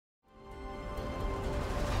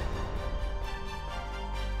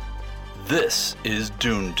This is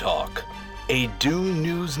Dune Talk, a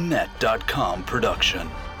DuneNewsNet.com production.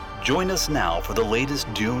 Join us now for the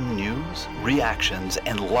latest Dune news, reactions,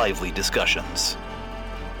 and lively discussions.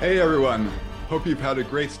 Hey everyone, hope you've had a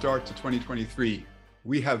great start to 2023.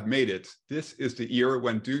 We have made it. This is the year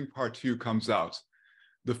when Dune Part 2 comes out.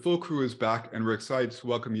 The full crew is back and we're excited to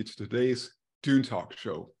welcome you to today's Dune Talk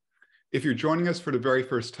show. If you're joining us for the very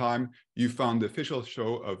first time, you found the official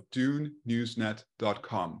show of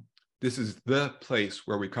DuneNewsNet.com. This is the place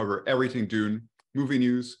where we cover everything Dune, movie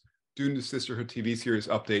news, Dune the Sisterhood TV series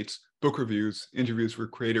updates, book reviews, interviews with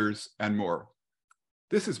creators, and more.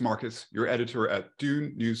 This is Marcus, your editor at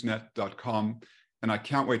DuneNewsNet.com, and I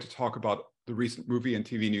can't wait to talk about the recent movie and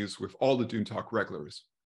TV news with all the Dune Talk regulars.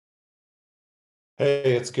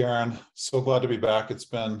 Hey, it's Garen. So glad to be back. It's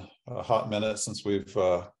been a hot minute since we've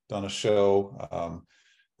done a show.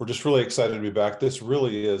 We're just really excited to be back. This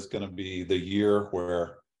really is going to be the year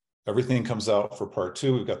where everything comes out for part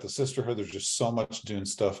 2. We've got the Sisterhood. There's just so much Dune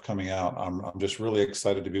stuff coming out. I'm just really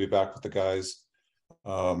excited to be back with the guys.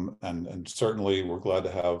 And certainly we're glad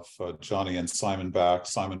to have Johnny and Simon back.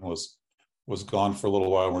 Simon was gone for a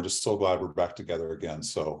little while. We're just so glad we're back together again.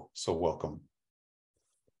 So welcome.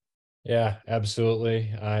 Yeah,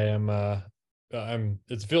 absolutely. It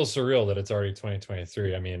feels surreal that it's already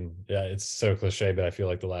 2023. I mean, yeah, it's so cliche, but I feel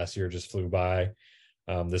like the last year just flew by.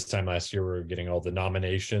 This time last year, we were getting all the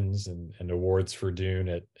nominations and awards for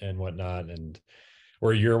Dune and whatnot. And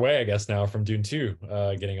we're a year away, I guess, now from Dune 2,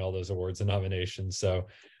 getting all those awards and nominations. So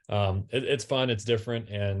it's fun, it's different,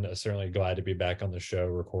 and certainly glad to be back on the show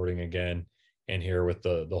recording again and here with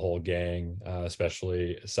the whole gang,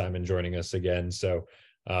 especially Simon joining us again. So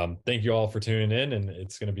thank you all for tuning in, and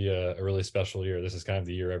it's going to be a really special year. This is kind of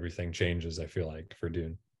the year everything changes, I feel like, for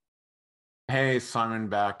Dune. Hey, Simon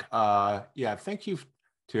back. Yeah, thank you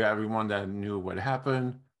to everyone that knew what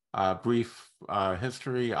happened. Brief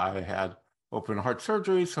history. I had open heart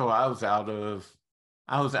surgery, so I was out of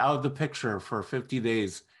the picture for 50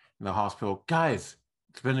 days in the hospital. Guys,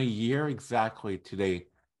 it's been a year exactly today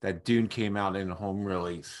that Dune came out in home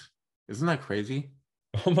release. Isn't that crazy?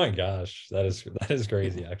 Oh my gosh, that is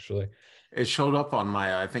crazy, actually. It showed up on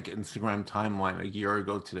my, I think, Instagram timeline a year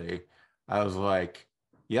ago today. I was like,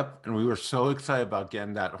 yep, and we were so excited about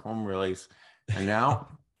getting that home release. And now,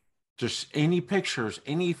 just any pictures,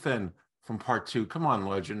 anything from part 2. Come on,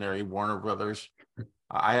 legendary Warner Brothers.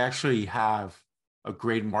 I actually have a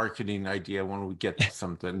great marketing idea when we get to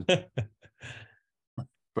something. But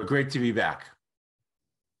great to be back.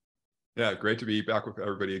 Yeah, great to be back with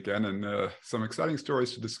everybody again, and some exciting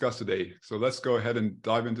stories to discuss today. So let's go ahead and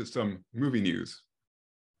dive into some movie news.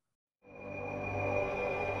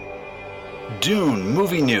 Dune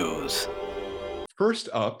movie news. First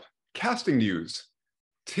up, casting news.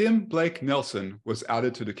 Tim Blake Nelson was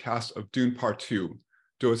added to the cast of Dune Part 2,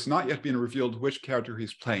 though it's not yet been revealed which character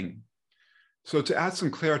he's playing. So to add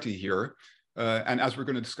some clarity here, and as we're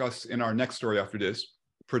going to discuss in our next story after this,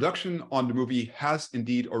 production on the movie has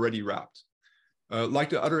indeed already wrapped.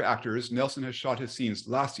 Like the other actors, Nelson has shot his scenes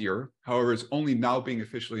last year. However, it's only now being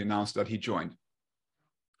officially announced that he joined.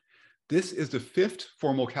 This is the 5th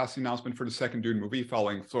formal casting announcement for the second Dune movie,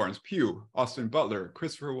 following Florence Pugh, Austin Butler,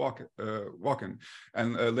 Christopher Walken,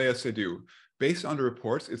 and Léa Seydoux. Based on the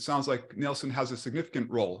reports, it sounds like Nelson has a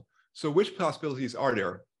significant role. So which possibilities are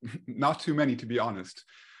there? Not too many, to be honest.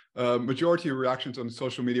 Majority of reactions on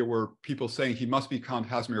social media were people saying he must be Count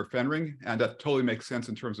Casimir Fenring, and that totally makes sense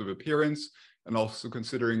in terms of appearance, and also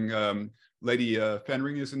considering Lady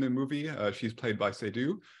Fenring is in the movie. She's played by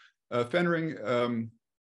Seydoux. Fenring,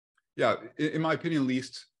 yeah, in my opinion at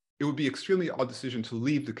least, it would be an extremely odd decision to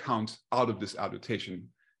leave the Count out of this adaptation.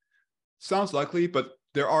 Sounds likely, but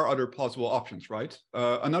there are other plausible options, right?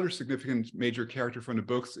 Another significant major character from the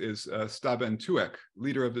books is Staben Tuek,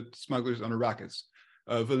 leader of the smugglers on Arrakis.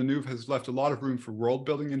 Villeneuve has left a lot of room for world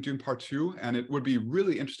building in Dune Part 2, and it would be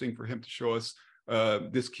really interesting for him to show us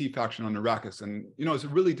this key faction on Arrakis. And, you know, it's a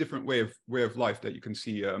really different way of life that you can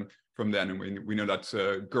see from then. And we know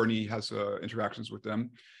that Gurney has interactions with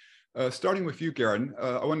them. Starting with you, Garen,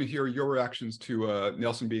 I want to hear your reactions to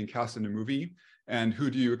Nelson being cast in the movie, and who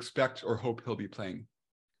do you expect or hope he'll be playing?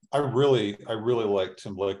 I really like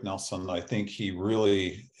Tim Blake Nelson. I think he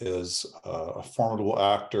really is a formidable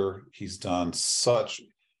actor. He's done so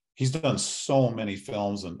many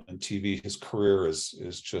films and TV. His career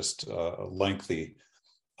is just lengthy.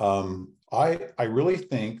 I really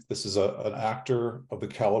think this is an actor of the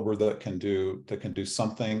caliber that can do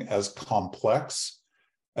something as complex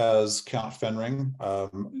as Count Fenring.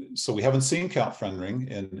 So we haven't seen Count Fenring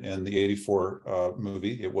in the '84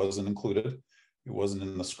 movie. It wasn't included. It wasn't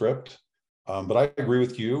in the script. But I agree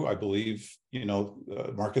with you. I believe,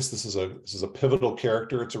 Marcus, this is a pivotal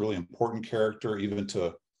character. It's a really important character, even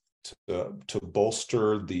to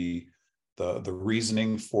bolster the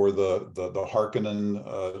reasoning for the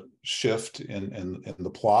Harkonnen shift in the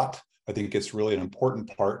plot. I think it's really an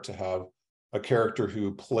important part to have a character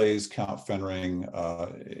who plays Count Fenring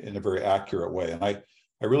in a very accurate way. And I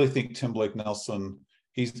really think Tim Blake Nelson,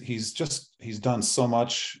 he's done so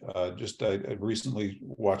much. I recently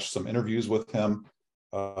watched some interviews with him.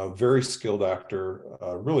 Very skilled actor,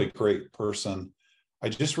 really great person. I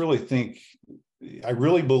just really think, I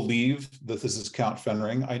really believe that this is Count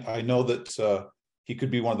Fenring. I know that he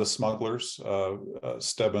could be one of the smugglers,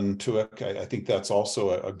 Steban Tuek. I think that's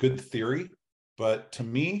also a good theory. But to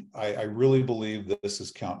me, I really believe that this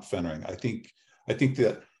is Count Fenring. I think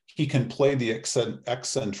that he can play the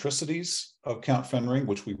eccentricities of Count Fenring,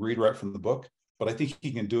 which we read right from the book, but I think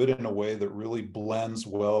he can do it in a way that really blends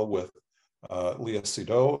well with Léa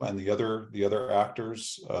Seydoux and the other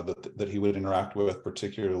actors that he would interact with,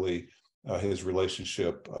 particularly his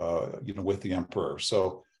relationship, with the Emperor.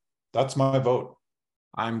 So that's my vote.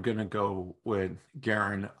 I'm gonna go with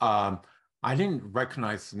Garen. I didn't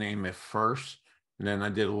recognize the name at first, and then I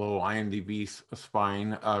did a little IMDb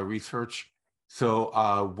spying research.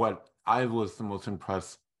 So what I was the most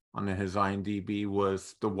impressed on his IMDb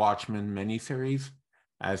was the Watchmen miniseries,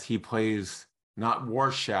 as he plays not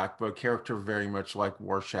Rorschach, but a character very much like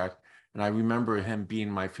Rorschach. And I remember him being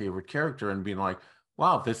my favorite character and being like,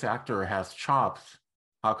 wow, this actor has chops.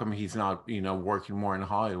 How come he's not, working more in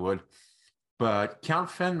Hollywood? But Count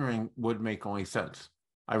Fenring would make only sense.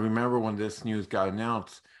 I remember when this news got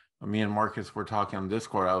announced, me and Marcus were talking on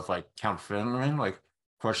Discord. I was like, Count Fenring, like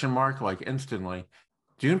question mark, like instantly.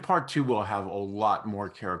 Dune Part 2 will have a lot more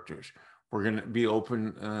characters. We're going to be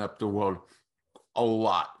opening up the world a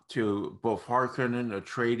lot to both Harkonnen,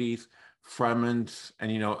 Atreides, Fremens,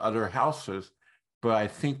 and, other houses. But I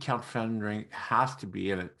think Count Fenring has to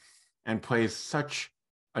be in it and plays such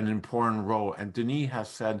an important role. And Denis has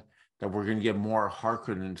said that we're going to get more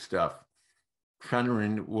Harkonnen stuff.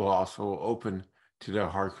 Fenring will also open to the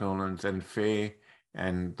Harkonnens and Fae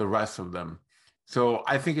and the rest of them. So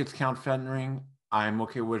I think it's Count Fenring. I'm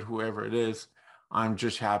okay with whoever it is. I'm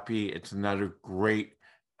just happy it's another great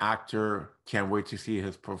actor. Can't wait to see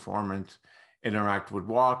his performance interact with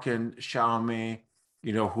Walken, Chalamet,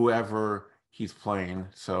 whoever he's playing.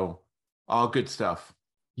 So all good stuff.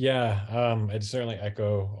 Yeah, I'd certainly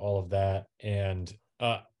echo all of that. And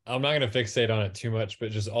I'm not going to fixate on it too much,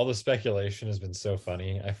 but just all the speculation has been so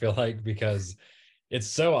funny, I feel like, because it's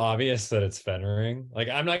so obvious that it's Fenring. Like,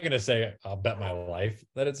 I'm not going to say I'll bet my life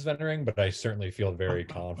that it's Fenring, but I certainly feel very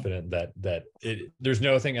confident that there's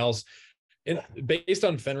nothing else. Based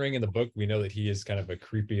on Fenring in the book, we know that he is kind of a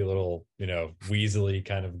creepy little, Weasley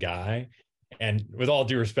kind of guy. And with all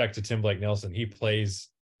due respect to Tim Blake Nelson, he plays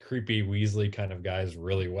creepy Weasley kind of guys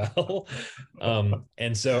really well.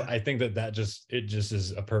 And so I think that just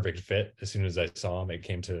is a perfect fit. As soon as I saw him, it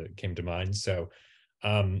came to mind. So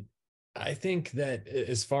I think that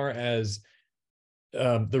as far as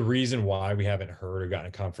the reason why we haven't heard or gotten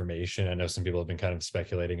a confirmation, I know some people have been kind of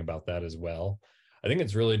speculating about that as well. I think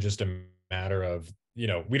it's really just a matter of,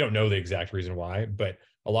 we don't know the exact reason why, but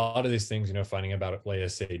a lot of these things, finding about Léa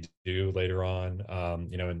Seydoux later on,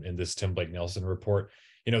 in this Tim Blake Nelson report,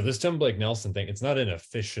 this Tim Blake Nelson thing, it's not an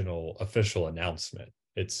official announcement.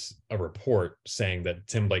 It's a report saying that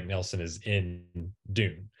Tim Blake Nelson is in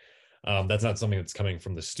Dune. That's not something that's coming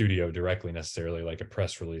from the studio directly necessarily, like a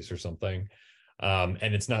press release or something. And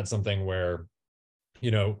it's not something where,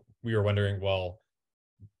 we were wondering, well,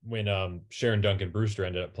 when Sharon Duncan Brewster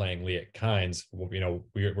ended up playing Liet Kynes,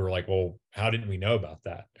 we were like, well, how didn't we know about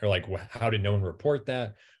that? Or like, how did no one report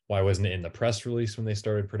that? Why wasn't it in the press release when they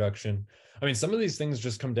started production? I mean, some of these things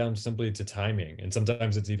just come down simply to timing, and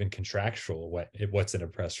sometimes it's even contractual what's in a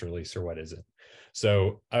press release or what isn't.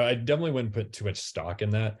 So I definitely wouldn't put too much stock in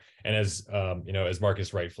that. And as as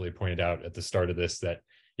Marcus rightfully pointed out at the start of this, that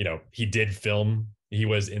he did film. He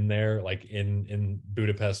was in there, like in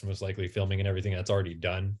Budapest, most likely filming and everything. That's already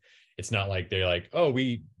done. It's not like they're like, oh,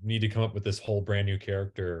 we need to come up with this whole brand new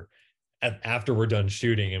character after we're done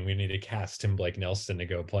shooting, and we need to cast Tim Blake Nelson to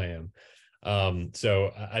go play him.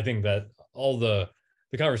 So I think that all the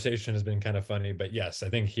conversation has been kind of funny, but yes, I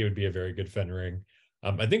think he would be a very good Fenring.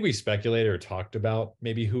 I think we speculated or talked about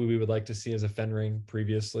maybe who we would like to see as a Fenring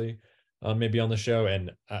previously, maybe on the show.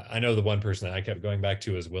 And I know the one person that I kept going back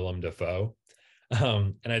to is Willem Dafoe.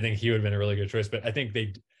 And I think he would have been a really good choice, but I think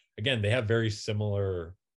they have very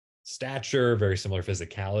similar stature, very similar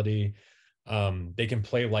physicality. They can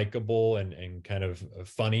play likable and kind of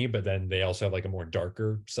funny, but then they also have like a more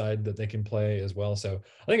darker side that they can play as well. So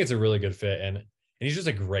I think it's a really good fit, and he's just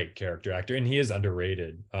a great character actor, and he is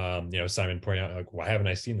underrated. Simon pointed out, like, why haven't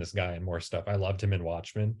I seen this guy in more stuff? I loved him in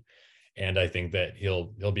Watchmen, and I think that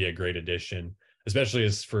he'll be a great addition, especially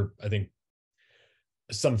as for, I think,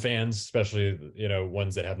 some fans, especially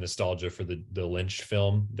ones that have nostalgia for the Lynch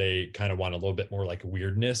film. They kind of want a little bit more like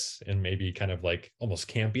weirdness and maybe kind of like almost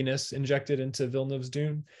campiness injected into Villeneuve's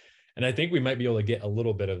Dune, and I think we might be able to get a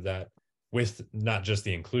little bit of that with not just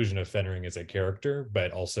the inclusion of Fenring as a character,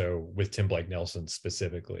 but also with Tim Blake Nelson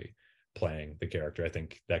specifically playing the character. I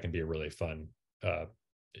think that can be a really fun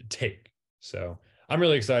take. So I'm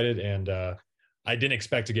really excited, and I didn't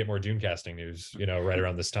expect to get more Dune casting news, right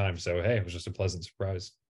around this time. So, hey, it was just a pleasant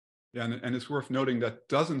surprise. Yeah, and it's worth noting that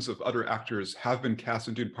dozens of other actors have been cast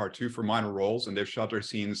in Dune Part 2 for minor roles, and they've shot their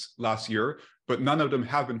scenes last year, but none of them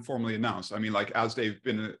have been formally announced. I mean, like, as they've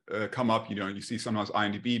been come up, you see sometimes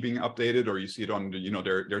IMDb being updated, or you see it on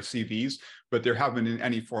their CVs, but there haven't been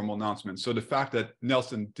any formal announcements. So the fact that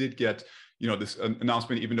Nelson did get this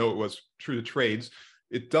announcement, even though it was through the trades,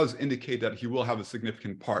 it does indicate that he will have a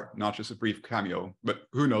significant part, not just a brief cameo. But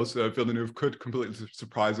who knows? Villeneuve could completely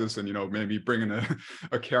surprise us and, maybe bring in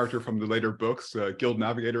a character from the later books, Guild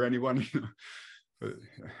Navigator, anyone. But,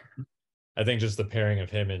 yeah. I think just the pairing of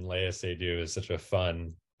him and Léa Seydoux is such a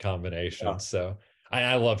fun combination. Yeah. So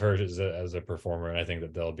I love her as a performer, and I think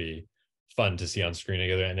that they'll be fun to see on screen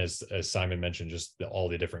together. And as Simon mentioned, just all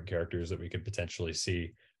the different characters that we could potentially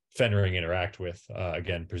see Fenring interact with,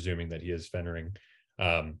 again, presuming that he is Fenring.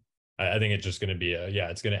 I think it's just going to be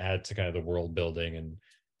it's going to add to kind of the world building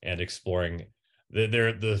and exploring.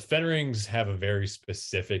 The Fenrings have a very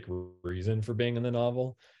specific reason for being in the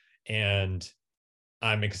novel, and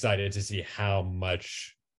I'm excited to see how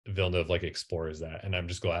much Villeneuve explores that. And I'm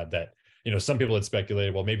just glad that some people had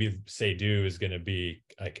speculated, well, maybe Seydoux is going to be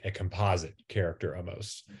like a composite character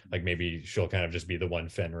almost, like maybe she'll kind of just be the one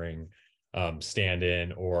Fenring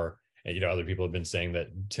stand-in, or other people have been saying that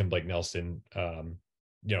Tim Blake Nelson.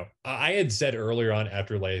 I had said earlier on,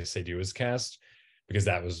 after Léa Seydoux was cast, because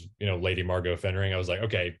that was, Lady Margot Fenring, I was like,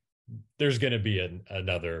 okay, there's going to be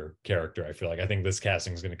another character. I feel like, I think this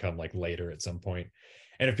casting is going to come later at some point.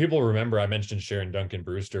 And if people remember, I mentioned Sharon Duncan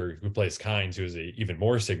Brewster, who plays Kynes, who is an even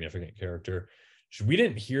more significant character. We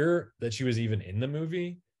didn't hear that she was even in the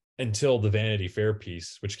movie until the Vanity Fair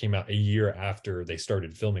piece, which came out a year after they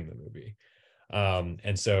started filming the movie.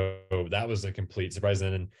 And so that was a complete surprise.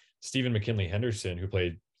 And then Stephen McKinley Henderson, who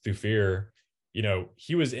played Thufir,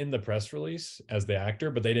 he was in the press release as the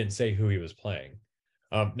actor, but they didn't say who he was playing.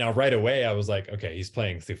 Now, right away, I was like, okay, he's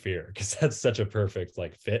playing Thufir, because that's such a perfect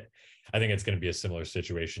fit. I think it's going to be a similar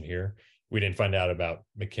situation here. We didn't find out about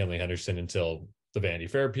McKinley Henderson until the Vanity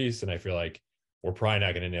Fair piece, and I feel like we're probably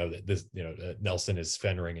not going to know that this, Nelson is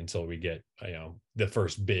Fenring until we get, the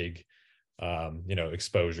first big,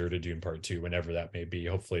 exposure to Dune Part 2, whenever that may be.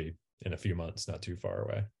 Hopefully in a few months, not too far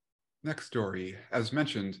away. Next story. As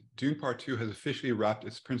mentioned, Dune Part 2 has officially wrapped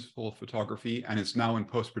its principal photography and is now in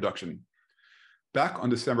post-production. Back on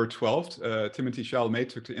December 12th, Timothée Chalamet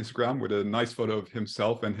took to Instagram with a nice photo of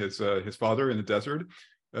himself and his father in the desert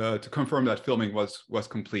to confirm that filming was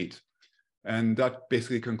complete. And that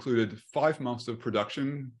basically concluded 5 months of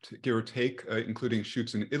production, give or take, including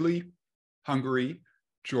shoots in Italy, Hungary,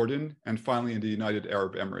 Jordan, and finally in the United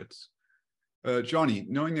Arab Emirates. Johnny,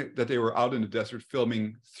 knowing that they were out in the desert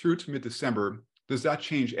filming through to mid-December, does that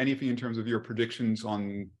change anything in terms of your predictions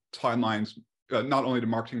on timelines, not only to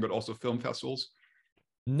marketing, but also film festivals?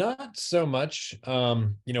 Not so much.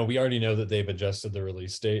 We already know that they've adjusted the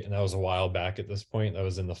release date, and that was a while back at this point. That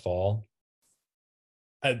was in the fall.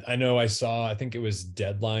 I know I think it was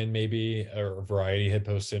Deadline, maybe, or Variety had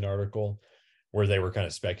posted an article where they were kind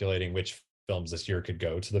of speculating which films this year could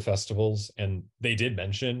go to the festivals, and they did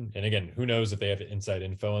mention, and again, who knows if they have inside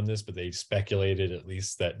info on this, but they speculated at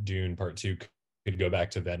least that Dune Part 2 could go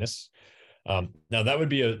back to Venice. Now that would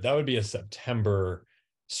be a September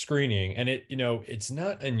screening, and it's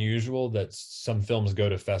not unusual that some films go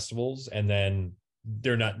to festivals and then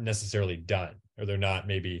they're not necessarily done, or they're not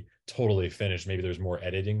maybe totally finished. Maybe there's more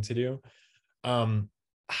editing to do.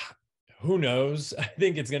 Who knows? I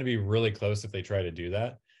think it's going to be really close if they try to do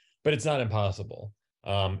that, but it's not impossible.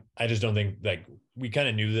 I just don't think, we kind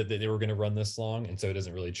of knew that they were going to run this long, and so it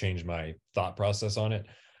doesn't really change my thought process on it.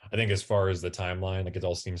 I think as far as the timeline, it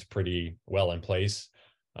all seems pretty well in place.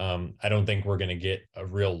 I don't think we're going to get a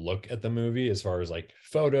real look at the movie as far as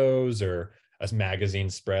photos or a magazine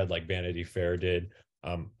spread like Vanity Fair did.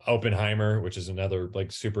 Oppenheimer, which is another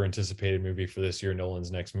super anticipated movie for this year,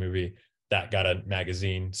 Nolan's next movie, that got a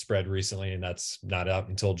magazine spread recently, and that's not out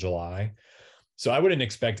until July. So I wouldn't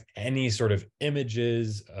expect any sort of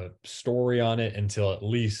images, a story on it until at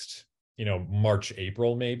least, March,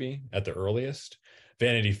 April, maybe at the earliest.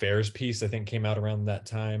 Vanity Fair's piece, I think, came out around that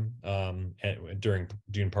time, during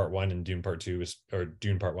Dune Part 1, and Dune Part 2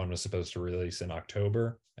 Dune Part 1 was supposed to release in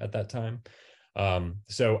October at that time.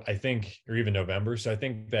 So I think, or even November. So I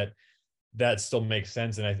think that still makes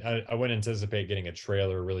sense. And I wouldn't anticipate getting a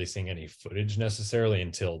trailer, really seeing any footage necessarily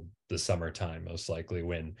until the summertime, most likely,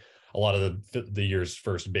 when a lot of the year's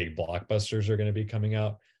first big blockbusters are going to be coming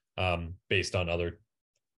out, based on other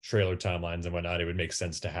trailer timelines and whatnot. It would make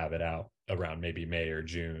sense to have it out around maybe May or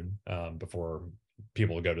June, before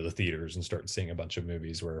people go to the theaters and start seeing a bunch of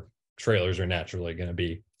movies where trailers are naturally going to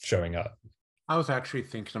be showing up. I was actually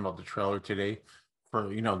thinking about the trailer today for,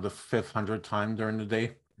 the 500th time during the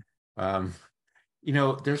day.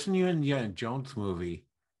 There's a new Indiana Jones movie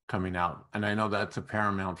coming out, and I know that's a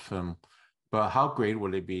Paramount film, but how great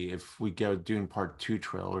would it be if we get a Dune Part 2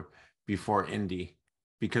 trailer before Indy?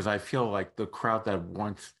 Because I feel like the crowd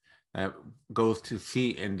that goes to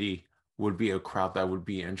see Indy would be a crowd that would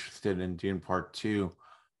be interested in Dune Part 2.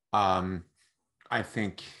 I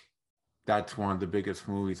think that's one of the biggest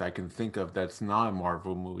movies I can think of that's not a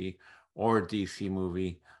Marvel movie or a DC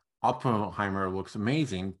movie. Oppenheimer looks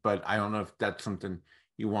amazing, but I don't know if that's something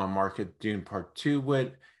you want to market Dune Part 2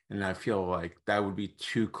 with, and I feel like that would be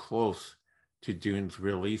too close to Dune's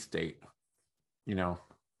release date.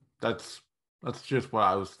 That's just what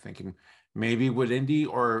I was thinking. Maybe with Indy,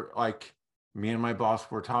 or like me and my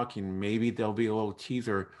boss were talking, maybe there'll be a little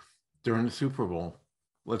teaser during the Super Bowl.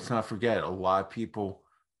 Let's not forget, a lot of people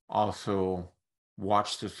also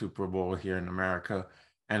watch the Super Bowl here in America,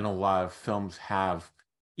 and a lot of films have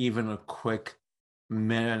even a quick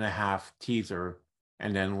minute and a half teaser,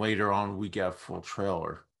 and then later on we get a full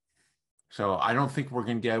trailer. So I don't think we're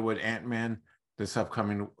going to get it with Ant-Man this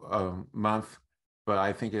upcoming month, but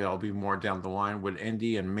I think it'll be more down the line with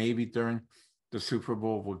Indy, and maybe during the Super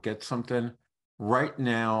Bowl we'll get something. Right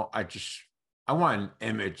now, I want an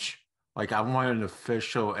image. Like, I want an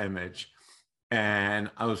official image. And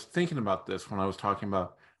I was thinking about this when I was talking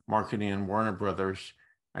about marketing and Warner Brothers.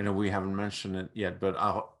 I know we haven't mentioned it yet, but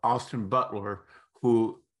Austin Butler,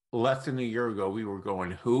 who less than a year ago we were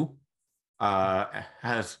going, who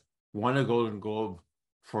has won a Golden Globe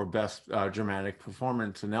for Best Dramatic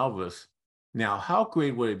Performance in Elvis. Now, how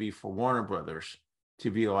great would it be for Warner Brothers to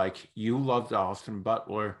be like, you loved Austin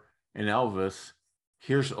Butler in Elvis.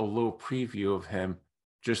 Here's a little preview of him,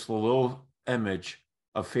 just a little image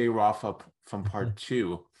of Faye Rafa from Part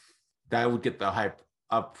 2. That would get the hype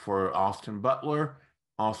up for Austin Butler.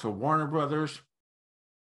 Also Warner Brothers,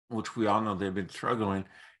 which we all know they've been struggling.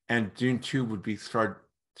 And Dune 2 would start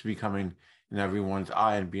to be coming in everyone's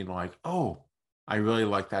eye and being like, oh, I really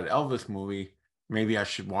like that Elvis movie. Maybe I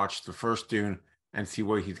should watch the first Dune and see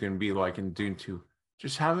what he's going to be like in Dune 2.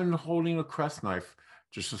 Just holding a crest knife,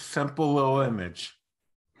 just a simple little image.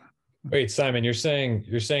 Wait, Simon, you're saying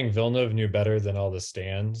Villeneuve knew better than all the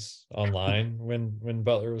stands online when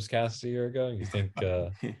Butler was cast a year ago? You think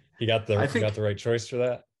he got the right choice for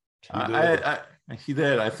that? He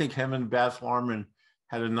did. I think him and Baz Luhrmann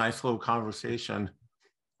had a nice little conversation.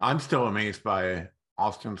 I'm still amazed by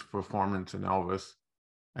Austin's performance in Elvis.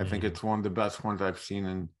 I think it's one of the best ones I've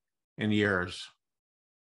seen in years.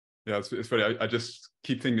 Yeah, it's funny. I just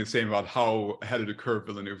keep thinking the same about how ahead of the curve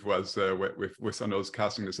Villeneuve was with some of those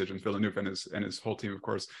casting decisions. Villeneuve and his whole team, of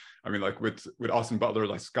course. I mean, like with Austin Butler,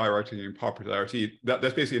 like skyrocketing in popularity.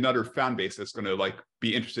 That's basically another fan base that's going to like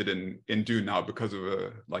be interested in Dune now because of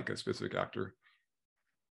a specific actor.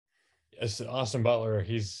 Yes, Austin Butler.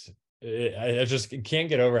 I just can't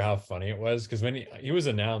get over how funny it was, because when he was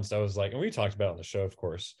announced, I was like, and we talked about it on the show, of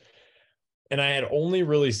course. And I had only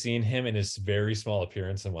really seen him in his very small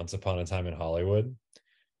appearance in Once Upon a Time in Hollywood.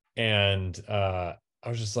 And I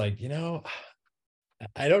was just like,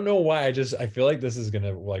 I don't know why. I feel like this is going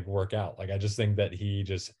to like work out. Like, I just think that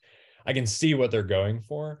I can see what they're going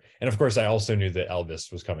for. And of course, I also knew that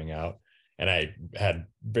Elvis was coming out, and I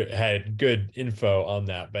had good info on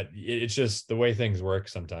that, but it's just the way things work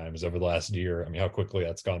sometimes over the last year. I mean, how quickly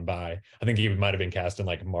that's gone by. I think he might've been cast in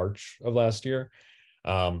like March of last year.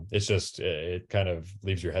 It's just, it kind of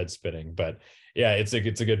leaves your head spinning. But yeah, it's a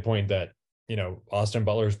good point that, Austin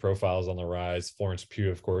Butler's profile is on the rise. Florence Pugh,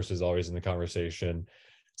 of course, is always in the conversation.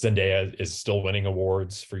 Zendaya is still winning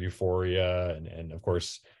awards for Euphoria, and of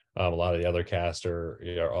course, a lot of the other cast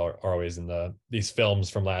are always in these films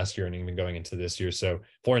from last year and even going into this year. So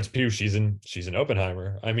Florence Pugh, she's in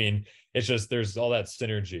Oppenheimer. I mean, it's just, there's all that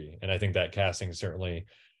synergy, and I think that casting certainly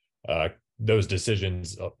those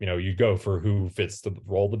decisions, you go for who fits the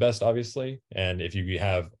role the best, obviously. And if you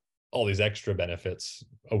have all these extra benefits,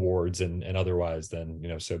 awards and otherwise, then,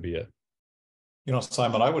 so be it.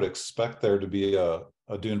 Simon, I would expect there to be a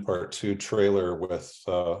Dune Part 2 trailer with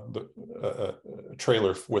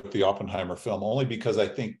trailer with the Oppenheimer film, only because I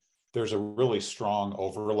think there's a really strong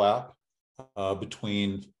overlap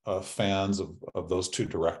between fans of those two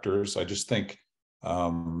directors. I just think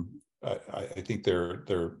I think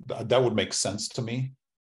that would make sense to me.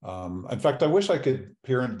 In fact, I wish I could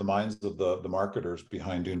peer into the minds of the marketers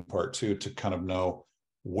behind Dune Part 2 to kind of know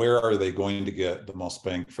where are they going to get the most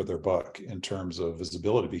bang for their buck in terms of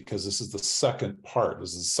visibility, because this is the second part.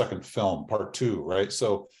 This is the second film, Part 2, right?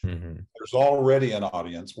 So there's already an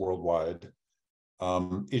audience worldwide.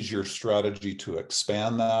 Is your strategy to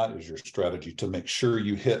expand that? Is your strategy to make sure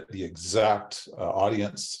you hit the exact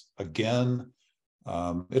audience again?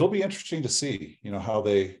 It'll be interesting to see, how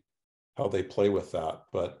they play with that.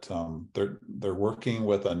 But they're working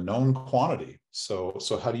with a known quantity. So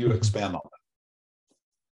how do you expand on that?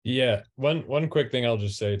 Yeah, one quick thing I'll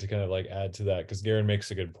just say to kind of like add to that, because Garen makes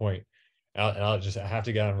a good point. I have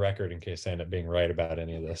to get on record in case I end up being right about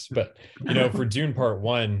any of this. But for Dune Part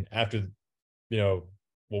 1, after we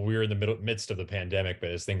were in the midst of the pandemic, but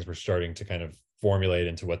as things were starting to kind of formulate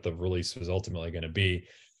into what the release was ultimately going to be,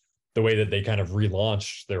 the way that they kind of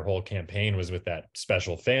relaunched their whole campaign was with that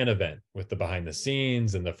special fan event with the behind the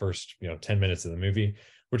scenes and the first 10 minutes of the movie,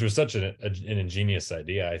 which was such an ingenious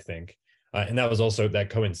idea, I think. And that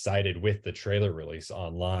coincided with the trailer release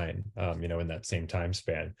online, in that same time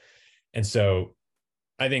span. And so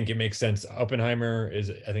I think it makes sense. Oppenheimer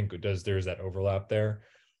there's that overlap there.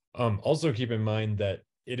 Also keep in mind that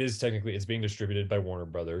it's being distributed by Warner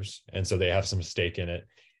Brothers. And so they have some stake in it.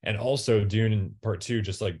 And also Dune Part 2,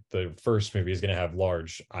 just like the first movie, is going to have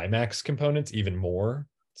large IMAX components, even more,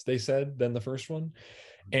 they said, than the first one.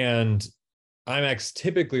 And IMAX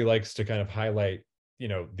typically likes to kind of highlight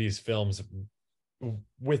these films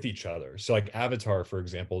with each other. So like Avatar, for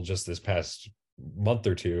example, just this past month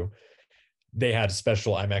or two, they had a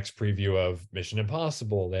special IMAX preview of Mission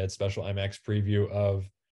Impossible. They had special IMAX preview of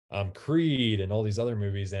Creed and all these other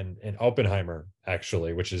movies, and Oppenheimer,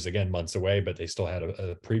 actually, which is again months away, but they still had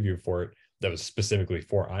a preview for it that was specifically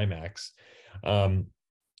for IMAX.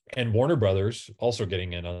 And Warner Brothers also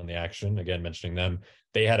getting in on the action, again mentioning them.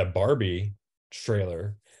 They had a Barbie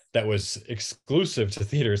trailer that was exclusive to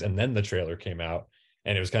theaters, and then the trailer came out,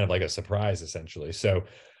 and it was kind of like a surprise, essentially. So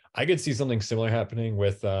I could see something similar happening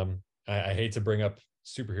with I hate to bring up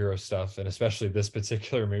superhero stuff, and especially this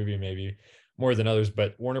particular movie maybe more than others,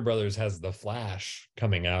 but Warner Brothers has The Flash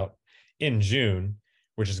coming out in June,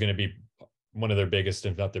 which is going to be one of their biggest,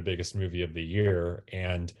 if not their biggest movie of the year.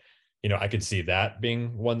 And I could see that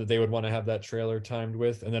being one that they would want to have that trailer timed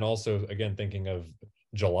with. And then also, again, thinking of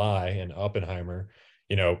July and Oppenheimer,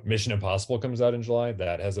 Mission Impossible comes out in July.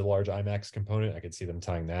 That has a large IMAX component. I could see them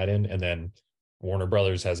tying that in. And then Warner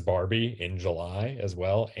Brothers has Barbie in July as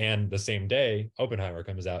well. And the same day, Oppenheimer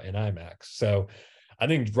comes out in IMAX. So I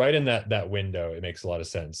think right in that window, it makes a lot of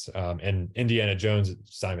sense. And Indiana Jones,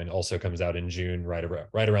 Simon, also comes out in June, right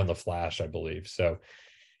around The Flash, I believe. So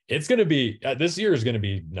it's going to be, this year is going to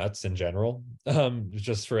be nuts in general.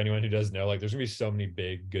 Just for anyone who doesn't know, like there's going to be so many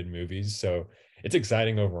big, good movies. So it's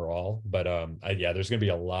exciting overall, but there's going to be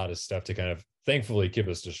a lot of stuff to kind of thankfully keep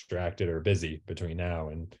us distracted or busy between now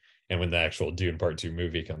and when the actual Dune Part 2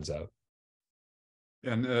 movie comes out.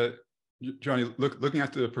 And Johnny, looking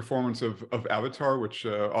at the performance of Avatar, which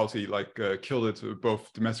obviously killed it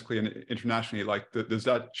both domestically and internationally, does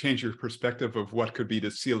that change your perspective of what could be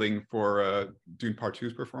the ceiling for Dune Part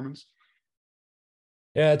 2's performance?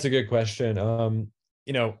 Yeah, it's a good question.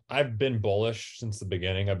 I've been bullish since the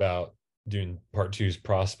beginning about Dune Part 2's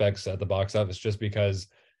prospects at the box office, just because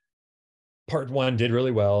Part 1 did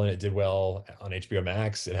really well, and it did well on HBO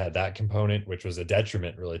Max. It had that component, which was a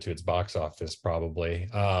detriment really to its box office, probably.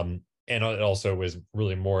 And it also was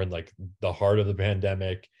really more in like the heart of the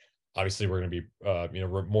pandemic. Obviously, we're going to be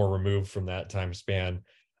more removed from that time span,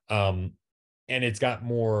 and it's got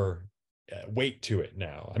more weight to it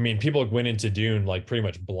now. I mean, people went into Dune like pretty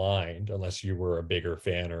much blind, unless you were a bigger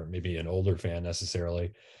fan or maybe an older fan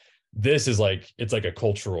necessarily. This is it's like a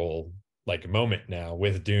cultural moment now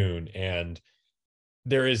with Dune, and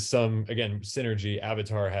there is some, again, synergy.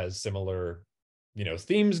 Avatar has similar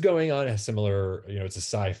themes going on, has similar, it's a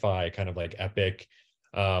sci-fi kind of like epic.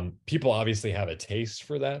 People obviously have a taste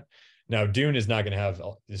for that. Now, Dune is not going to have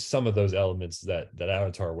some of those elements that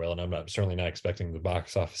Avatar will, and I'm certainly not expecting the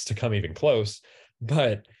box office to come even close,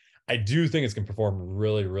 but I do think it's going to perform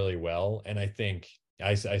really, really well. And I think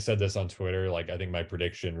I said this on Twitter, I think my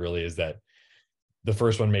prediction really is that the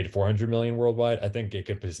first one made 400 million worldwide. I think it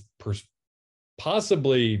could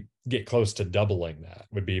possibly get close to doubling that,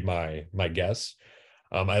 would be my guess.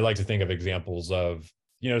 I like to think of examples of,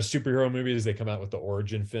 superhero movies. They come out with the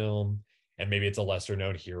origin film, and maybe it's a lesser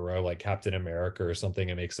known hero like Captain America or something.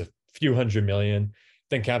 It makes a few hundred million.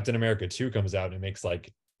 Then Captain America 2 comes out and it makes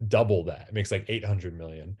like double that. It makes like 800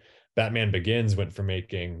 million. Batman Begins went from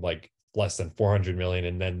making like less than 400 million,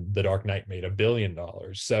 and then The Dark Knight made $1 billion.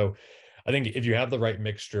 So I think if you have the right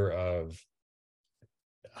mixture of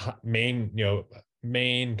main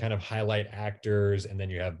kind of highlight actors, and then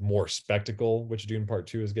you have more spectacle, which Dune Part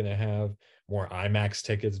 2 is going to have, more IMAX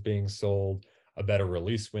tickets being sold, a better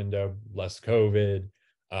release window, less COVID,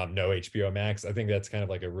 no HBO Max. I think that's kind of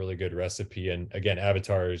like a really good recipe. And again,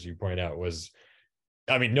 Avatar, as you point out,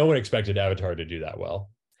 no one expected Avatar to do that well.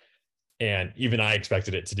 And even I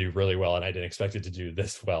expected it to do really well, and I didn't expect it to do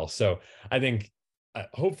this well. So I think,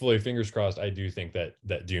 hopefully, fingers crossed, I do think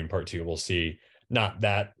that Dune Part 2 will see not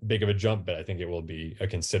that big of a jump, but I think it will be a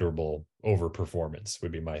considerable overperformance,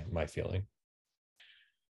 would be my feeling.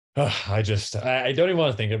 I don't even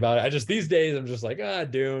want to think about it. These days, I'm just like,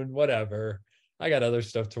 Dune, whatever. I got other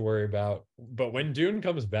stuff to worry about. But when Dune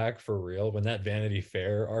comes back for real, when that Vanity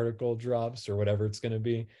Fair article drops or whatever it's going to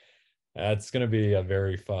be, it's going to be a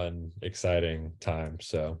very fun, exciting time.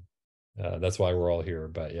 So that's why we're all here.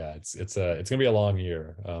 But yeah, it's going to be a long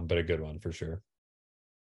year, but a good one for sure.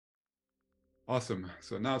 Awesome.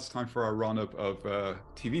 So now it's time for our roundup of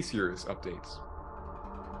TV series updates.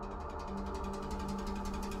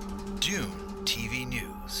 Dune TV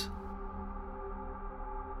News.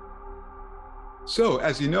 So,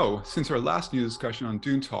 as you know, since our last news discussion on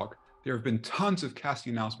Dune Talk, there have been tons of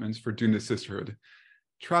casting announcements for Dune: The Sisterhood.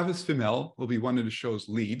 Travis Fimmel will be one of the show's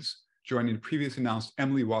leads, joining previously announced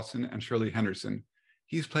Emily Watson and Shirley Henderson.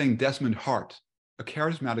 He's playing Desmond Hart, a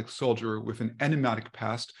charismatic soldier with an enigmatic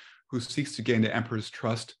past who seeks to gain the Emperor's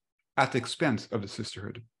trust at the expense of the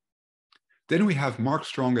Sisterhood. Then we have Mark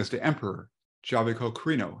Strong as the Emperor, Javico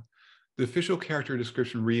Carino. The official character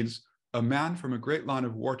description reads, a man from a great line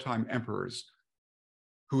of wartime emperors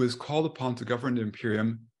who is called upon to govern the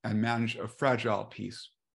Imperium and manage a fragile peace.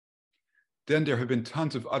 Then there have been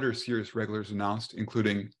tons of other series regulars announced,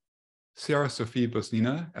 including Sarah Sophie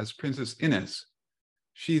Bosnina as Princess Ines.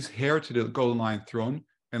 She's heir to the Golden Lion throne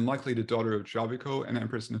and likely the daughter of Javico and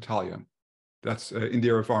Empress Natalia. That's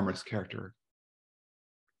Indira Varma's character.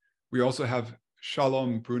 We also have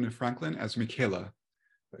Shalom Brune Franklin as Michaela.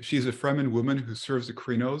 She's a Fremen woman who serves the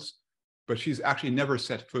Carinos, but she's actually never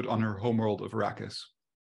set foot on her homeworld of Arrakis.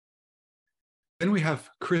 Then we have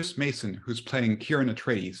Chris Mason, who's playing Kieran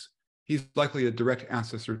Atreides. He's likely a direct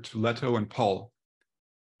ancestor to Leto and Paul,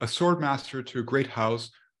 a swordmaster to a great house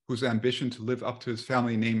whose ambition to live up to his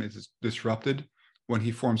family name is disrupted when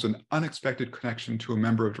he forms an unexpected connection to a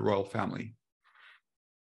member of the royal family.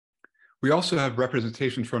 We also have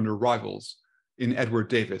representation from the rivals in Edward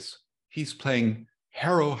Davis. He's playing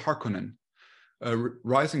Harrow Harkonnen, a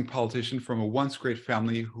rising politician from a once great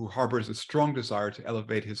family who harbors a strong desire to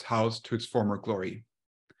elevate his house to its former glory.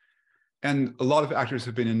 And a lot of actors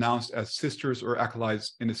have been announced as sisters or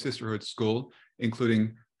acolytes in the Sisterhood School,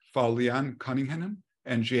 including Faulian Cunningham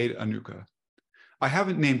and Jade Anuka. I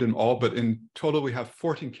haven't named them all, but in total we have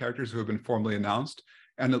 14 characters who have been formally announced,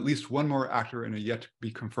 and at least one more actor in a yet to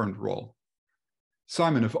be confirmed role.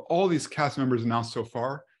 Simon, of all these cast members announced so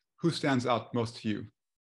far, who stands out most to you?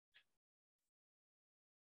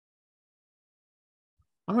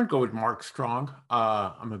 I'm going to go with Mark Strong.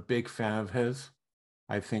 I'm a big fan of his.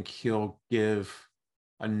 I think he'll give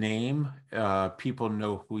a name. People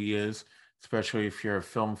know who he is, especially if you're a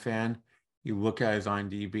film fan. You look at his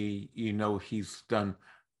IMDb, you know he's done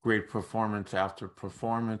great performance after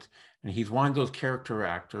performance. And he's one of those character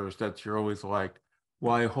actors that you're always like,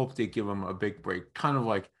 well, I hope they give him a big break. Kind of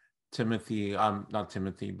like Tim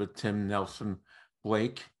Nelson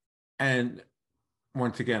Blake. And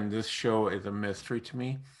once again, this show is a mystery to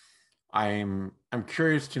me. I'm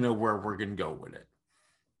curious to know where we're going to go with it.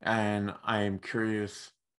 And I'm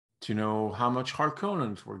curious to know how much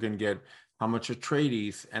Harkonnens we're going to get, how much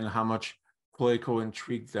Atreides, and how much political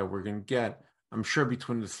intrigue that we're going to get. I'm sure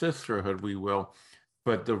between the Sisterhood we will,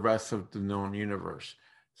 but the rest of the known universe.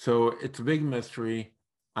 So it's a big mystery.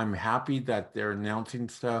 I'm happy that they're announcing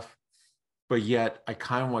stuff, but yet I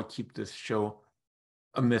kind of want to keep this show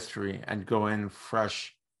a mystery and go in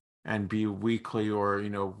fresh and be weekly or,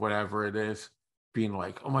 whatever it is, being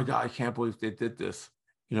like, oh my God, I can't believe they did this.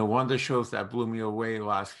 One of the shows that blew me away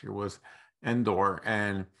last year was Endor.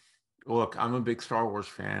 And look, I'm a big Star Wars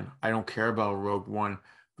fan. I don't care about Rogue One,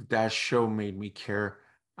 but that show made me care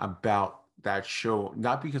about that show,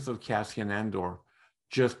 not because of Cassian Andor,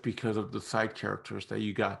 just because of the side characters that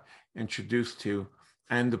you got introduced to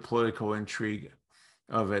and the political intrigue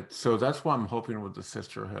of it. So that's what I'm hoping with the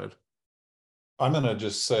Sisterhood. I'm going to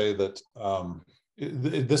just say that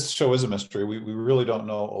this show is a mystery. We really don't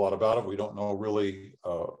know a lot about it. We don't know really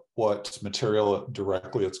what material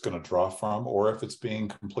directly it's going to draw from, or if it's being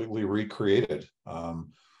completely recreated.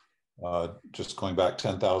 Just going back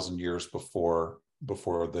 10,000 years before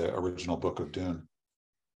the original Book of Dune.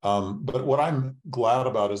 But what I'm glad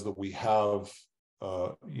about is that we have,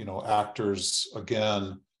 actors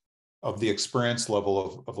again of the experience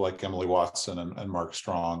level of like Emily Watson and Mark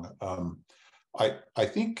Strong. I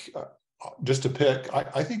think just to pick,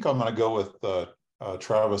 I think I'm going to go with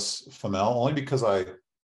Travis Fimmel, only because I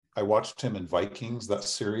watched him in Vikings, that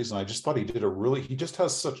series, and I just thought he just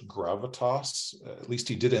has such gravitas, at least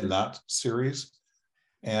he did in that series.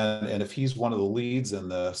 And if he's one of the leads in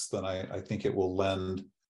this, then I think it will lend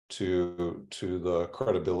to the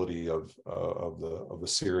credibility of the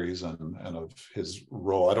series and of his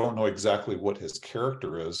role. I don't know exactly what his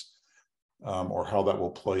character is, or how that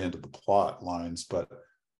will play into the plot lines, but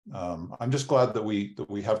I'm just glad that we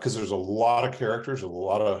have, because there's a lot of characters, a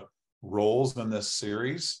lot of roles in this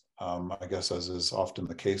series, I guess, as is often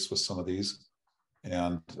the case with some of these.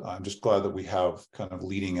 And I'm just glad that we have kind of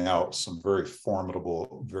leading out some very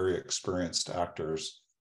formidable, very experienced actors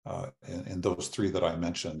in those three that I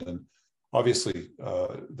mentioned. And obviously,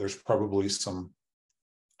 there's probably some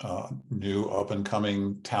new up and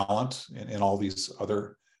coming talent in all these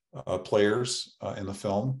other players in the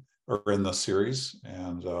film or in the series.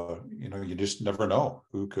 And, you just never know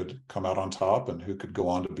who could come out on top and who could go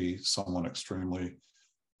on to be someone extremely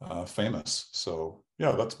famous. So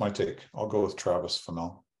yeah, that's my take. I'll go with Travis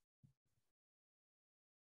Fimmel.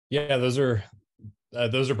 Yeah, those are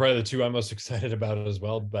probably the two I'm most excited about as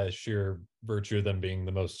well, by sheer virtue of them being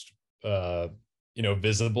the most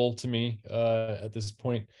visible to me at this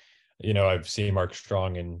point. I've seen Mark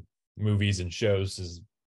Strong in movies and shows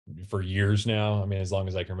for years now. I mean, as long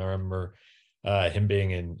as I can remember, him being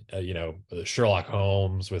in Sherlock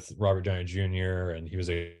Holmes with Robert Downey Jr., and he was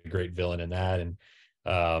a great villain in that. And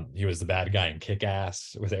he was the bad guy in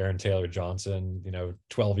Kick-Ass with Aaron Taylor Johnson,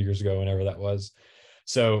 12 years ago, whenever that was.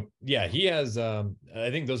 So yeah, he has, I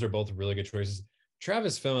think those are both really good choices.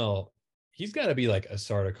 Travis Fimmel, he's got to be like a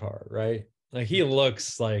Sardaukar, right? Like, he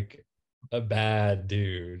looks like a bad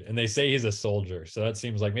dude, and they say he's a soldier, so that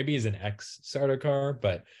seems like maybe he's an ex-Sardaukar,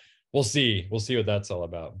 but we'll see what that's all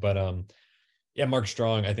about. But yeah, Mark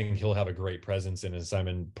Strong, I think he'll have a great presence, and as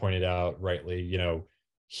Simon pointed out rightly,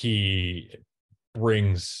 he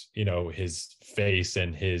brings his face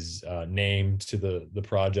and his name to the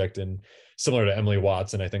project. And similar to Emily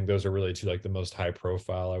Watson, I think those are really two, like, the most high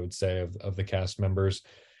profile, I would say, of the cast members.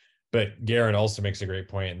 But Garen also makes a great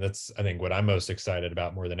point, and that's, I think, what I'm most excited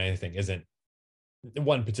about more than anything isn't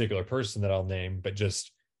one particular person that I'll name, but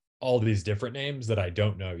just all these different names that I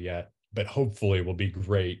don't know yet, but hopefully will be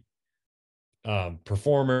great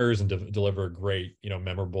performers and deliver great,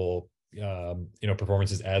 memorable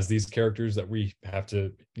performances as these characters that we have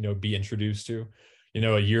to be introduced to.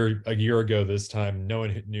 A year ago this time, no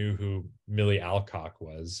one knew who Millie Alcock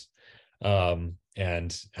was,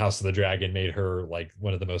 and House of the Dragon made her like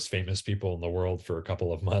one of the most famous people in the world for a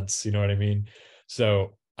couple of months. You know what I mean?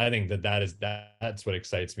 So I think that's what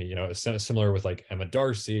excites me. Similar with like Emma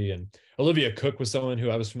Darcy, and Olivia Cook was someone who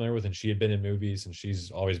I was familiar with, and she had been in movies and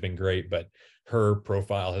she's always been great, but her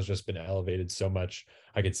profile has just been elevated so much.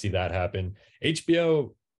 I could see that happen.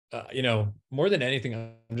 HBO, more than anything,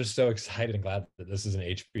 I'm just so excited and glad that this is an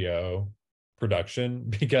HBO production,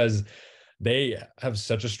 because they have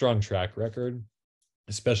such a strong track record,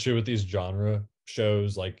 especially with these genre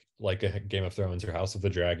shows like a Game of Thrones or House of the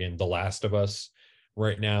Dragon. The Last of Us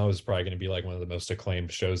right now is probably going to be like one of the most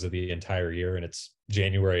acclaimed shows of the entire year, and it's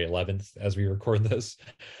January 11th as we record this.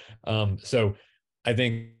 So I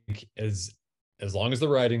think as long as the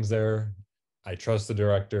writing's there, I trust the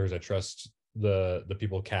directors, I trust the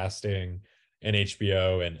people casting and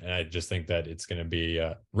HBO, and I just think that it's going to be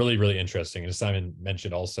really, really interesting. And as Simon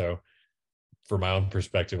mentioned also, from my own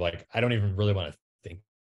perspective, like, I don't even really want to think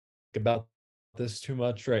about this too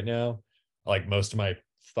much right now. Like, most of my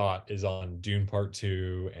thought is on Dune Part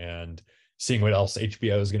 2 and seeing what else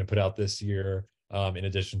HBO is going to put out this year, in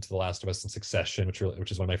addition to The Last of Us and Succession, which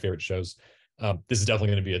is one of my favorite shows. This is definitely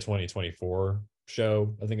going to be a 2024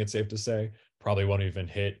 show, I think it's safe to say. Probably won't even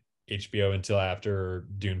hit HBO until after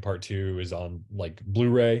Dune Part 2 is on like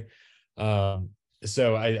Blu-ray.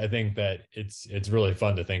 So I think that it's really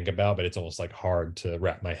fun to think about, but it's almost like hard to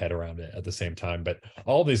wrap my head around it at the same time. But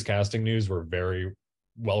all of these casting news were very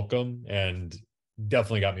welcome, and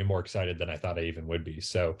definitely got me more excited than I thought I even would be.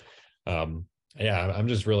 So yeah, I'm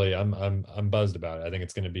just really I'm buzzed about it. I think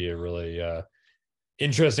it's going to be a really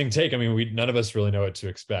interesting take. I mean, none of us really know what to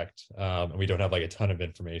expect, and we don't have like a ton of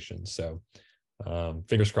information. So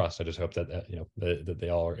fingers crossed. I just hope that that they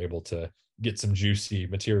all are able to get some juicy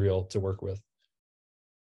material to work with.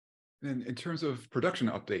 And in terms of production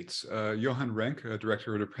updates, Johan Renck,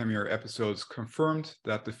 director of the premiere episodes, confirmed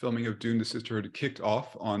that the filming of Dune: The Sisterhood kicked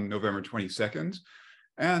off on November 22nd.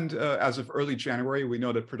 And as of early January, we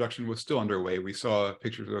know that production was still underway. We saw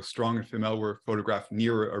pictures of Strong and Fimmel were photographed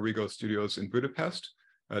near Arrigo Studios in Budapest.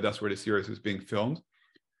 That's where the series is being filmed.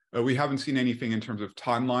 We haven't seen anything in terms of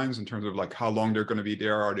timelines, in terms of like how long they're going to be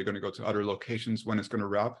there. Are they going to go to other locations when it's going to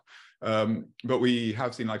wrap? But we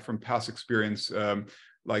have seen, like from past experience,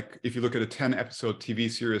 like if you look at a 10-episode TV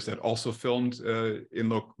series that also filmed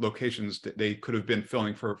in locations, they could have been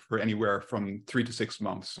filming for anywhere from 3 to 6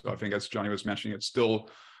 months. So I think, as Johnny was mentioning, it's still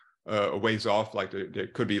a ways off. Like they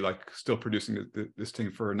could be like still producing this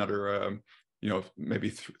thing for another,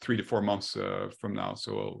 maybe 3 to 4 months from now.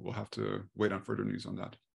 So we'll have to wait on further news on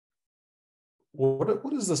that.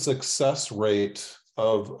 What is the success rate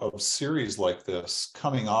of series like this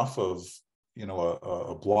coming off of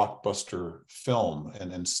a blockbuster film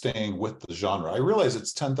and staying with the genre? I realize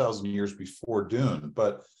it's 10,000 years before Dune,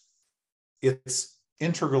 but it's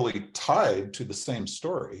integrally tied to the same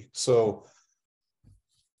story. So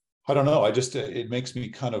I don't know. It makes me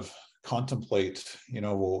kind of contemplate,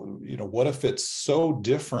 what if it's so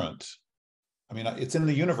different? I mean, it's in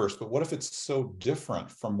the universe, but what if it's so different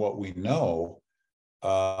from what we know?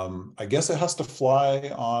 I guess it has to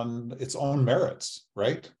fly on its own merits,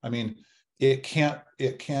 right? I mean, it can't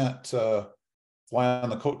fly on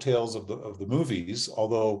the coattails of the movies,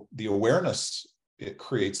 although the awareness it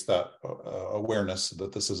creates, that awareness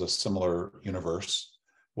that this is a similar universe.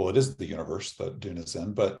 Well, it is the universe that Dune is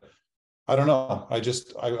in, but I don't know.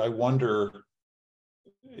 I wonder,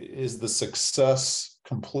 is the success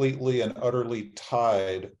completely and utterly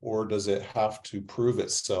tied, or does it have to prove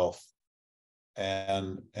itself?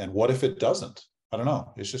 And what if it doesn't? I don't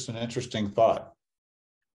know. It's just an interesting thought.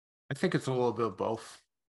 I think it's a little bit of both.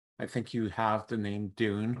 I think you have the name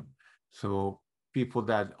Dune, so people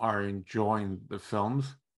that are enjoying the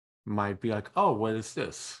films might be like, oh, what is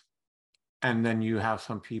this? And then you have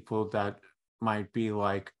some people that might be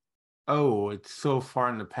like, oh, it's so far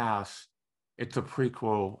in the past, it's a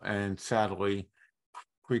prequel, and sadly,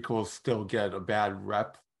 prequels still get a bad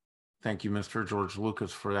rep. Thank you, Mr. George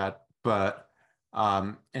Lucas, for that. But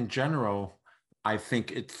in general, I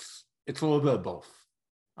think it's a little bit of both.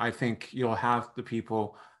 I think you'll have the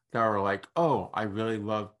people that are like, oh, I really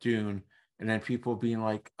love Dune. And then people being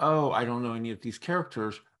like, oh, I don't know any of these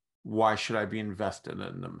characters. Why should I be invested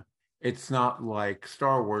in them? It's not like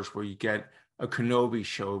Star Wars, where you get a Kenobi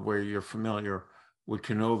show where you're familiar with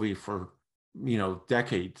Kenobi for,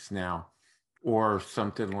 decades now, or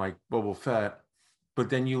something like Boba Fett. But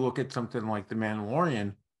then you look at something like The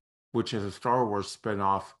Mandalorian, which is a Star Wars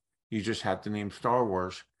spinoff. You just had to name Star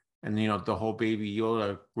Wars. And, the whole Baby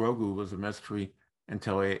Yoda Grogu was a mystery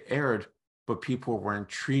until it aired, but people were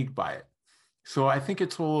intrigued by it. So I think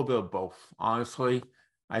it's a little bit of both. Honestly,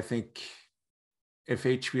 I think if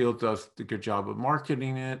HBO does a good job of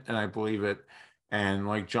marketing it, and I believe it, and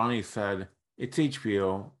like Johnny said, it's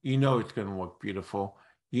HBO, it's going to look beautiful.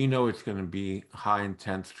 It's going to be high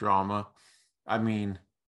intense drama. I mean,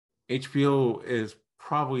 HBO is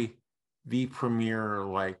probably the premier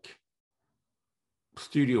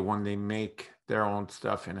studio when they make their own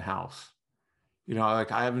stuff in-house. I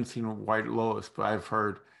haven't seen White Lotus, but I've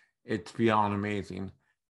heard it's beyond amazing.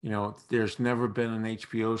 There's never been an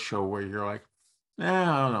HBO show where you're like, I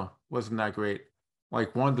don't know, wasn't that great?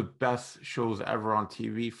 Like, one of the best shows ever on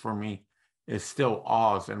TV for me is still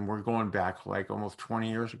Oz, and we're going back like almost 20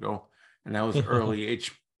 years ago, and that was early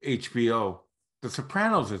HBO. The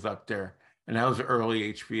Sopranos is up there, and that was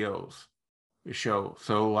early HBO's show.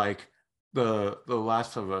 So like the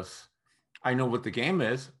Last of Us, I know what the game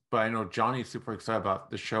is, but I know Johnny's super excited about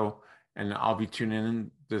the show, and I'll be tuning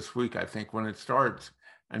in this week, I think, when it starts,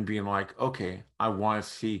 and being like, okay, I want to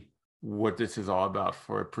see what this is all about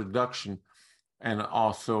for a production, and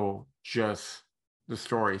also just the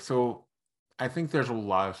story. So I think there's a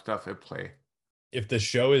lot of stuff at play. If the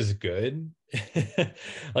show is good,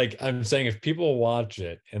 like I'm saying, if people watch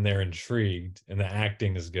it and they're intrigued and the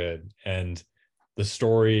acting is good and the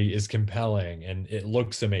story is compelling and it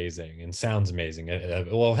looks amazing and sounds amazing,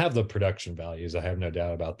 it will have the production values, I have no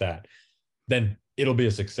doubt about that, then it'll be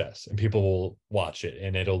a success and people will watch it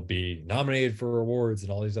and it'll be nominated for awards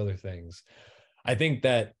and all these other things. I think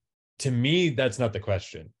that, to me, that's not the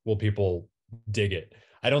question. Will people dig it.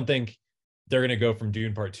 I don't think they're going to go from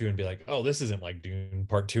Dune Part 2 and be like, oh, this isn't like Dune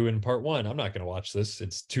Part 2 and Part 1. I'm not going to watch this.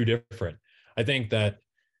 It's too different. I think that,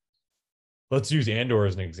 let's use Andor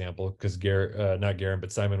as an example, because not Garen,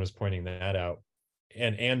 but Simon was pointing that out.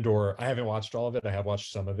 And Andor, I haven't watched all of it. I have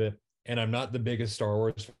watched some of it. And I'm not the biggest Star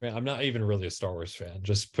Wars fan. I'm not even really a Star Wars fan,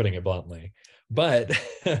 just putting it bluntly. But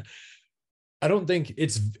I don't think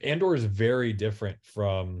Andor is very different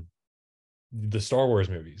from the Star Wars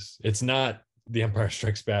movies. It's not The Empire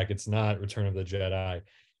Strikes Back. It's not Return of the Jedi.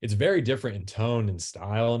 It's very different in tone and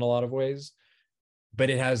style in a lot of ways, but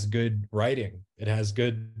it has good writing. It has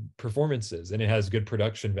good performances, and it has good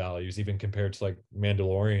production values, even compared to like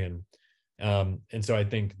Mandalorian. And so I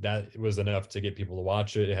think that was enough to get people to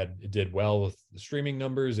watch it. It did well with the streaming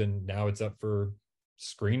numbers, and now it's up for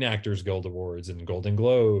Screen Actors Guild Awards and Golden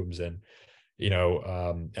Globes. And,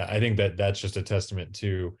 I think that's just a testament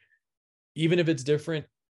to, even if it's different,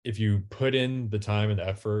 if you put in the time and the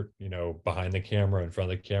effort, behind the camera, in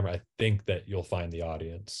front of the camera, I think that you'll find the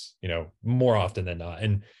audience, more often than not.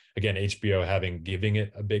 And again, HBO giving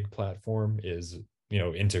it a big platform is,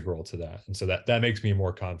 integral to that. And so that makes me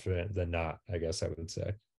more confident than not, I guess I would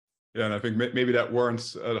say. Yeah, and I think maybe that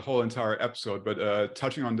warrants the whole entire episode, but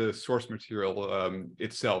touching on the source material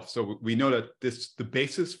itself. So we know that the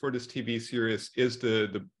basis for this TV series is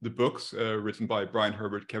the books written by Brian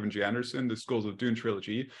Herbert, Kevin J. Anderson, the Schools of Dune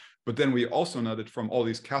trilogy. But then we also know that from all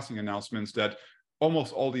these casting announcements that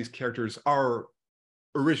almost all these characters are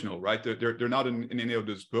original, right? They're not in any of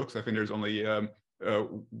those books. I think there's only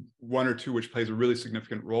one or two which plays a really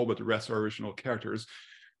significant role, but the rest are original characters.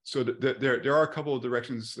 So there are a couple of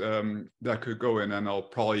directions that could go in, and I'll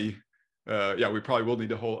probably, we probably will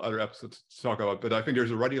need a whole other episode to talk about. But I think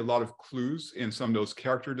there's already a lot of clues in some of those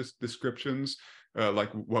character descriptions, like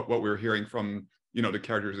what we're hearing from the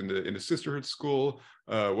characters in the Sisterhood school,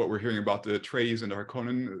 what we're hearing about the Atreides and the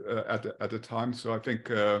Harkonnen at the time. So I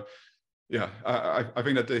think. I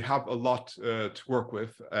think that they have a lot to work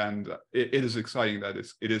with, and it is exciting that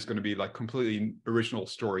it is going to be like completely original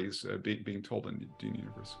stories being told in the Dune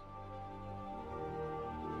universe.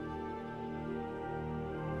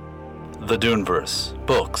 The Duneverse,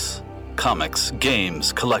 books, comics,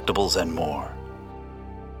 games, collectibles, and more.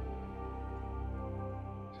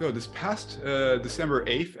 So this past December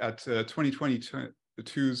 8th at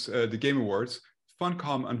 2022's The Game Awards,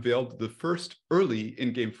 Funcom unveiled the first early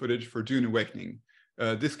in-game footage for Dune Awakening.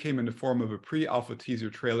 This came in the form of a pre-alpha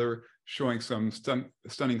teaser trailer showing some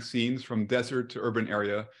stunning scenes from desert to urban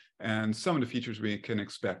area and some of the features we can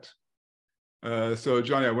expect. So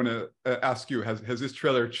Johnny, I want to ask you, has this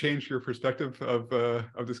trailer changed your perspective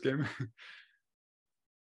of this game?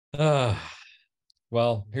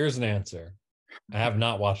 Well, here's an answer. I have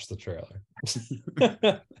not watched the trailer.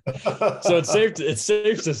 So it's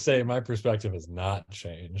safe to say my perspective has not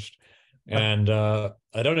changed. And I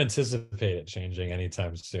don't anticipate it changing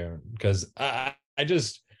anytime soon, because I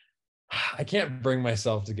can't bring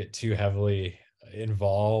myself to get too heavily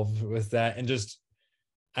involved with that. And just,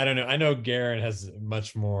 I don't know. I know Garen has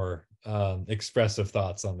much more expressive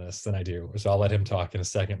thoughts on this than I do, so I'll let him talk in a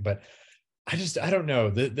second. But I don't know,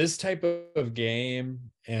 this type of game,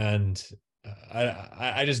 and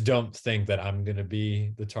I just don't think that I'm going to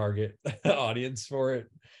be the target audience for it.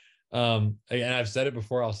 And I've said it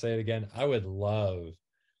before, I'll say it again. I would love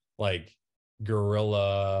like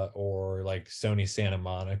Guerrilla or like Sony Santa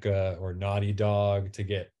Monica or Naughty Dog to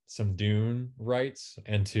get some Dune rights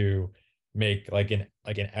and to make like an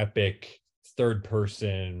epic third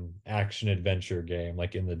person action adventure game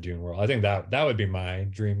like in the Dune world. I think that would be my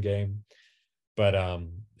dream game. But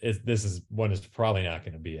this one is probably not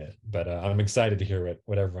going to be it. But I'm excited to hear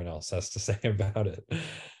what everyone else has to say about it.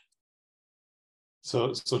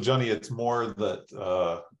 So Johnny, it's more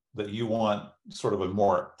that you want sort of a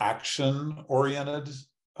more action-oriented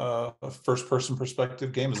first-person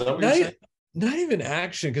perspective game. Is that what you're saying? Not even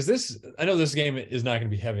action, because I know this game is not going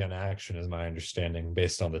to be heavy on action, is my understanding,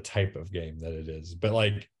 based on the type of game that it is. But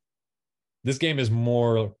like, this game is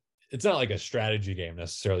more, it's not like a strategy game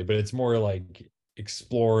necessarily, but it's more like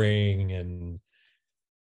exploring and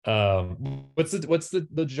what's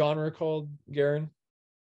the genre called, Garen?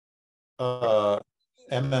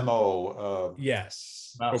 MMO.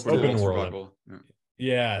 Yes. Open world survival.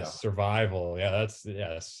 Yeah, survival. Yeah, that's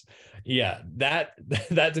yes. Yeah, that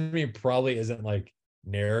to me probably isn't like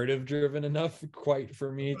narrative driven enough quite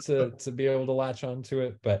for me to be able to latch onto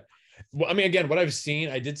it. But I mean, again, what I've seen,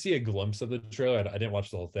 I did see a glimpse of the trailer. I didn't watch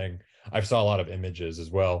the whole thing. I saw a lot of images as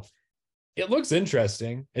well. It looks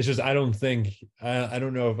interesting. It's just I don't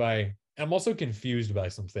know if I'm also confused by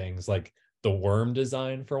some things, like the worm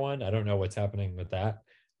design for one. I don't know what's happening with that.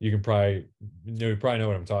 you can probably you probably know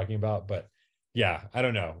what I'm talking about. But yeah, I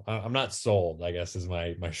don't know. I'm not sold, I guess, is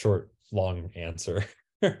my short long answer.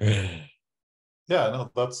 Yeah,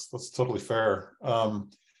 no, that's totally fair.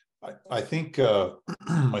 I think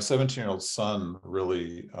my 17-year-old son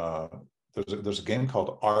really there's a game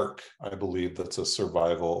called Ark, I believe, that's a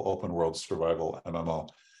survival, open world survival MMO.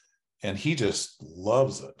 And he just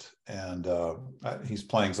loves it. And he's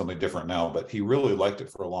playing something different now, but he really liked it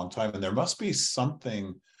for a long time. And there must be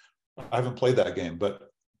something, I haven't played that game, but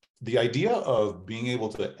the idea of being able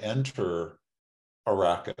to enter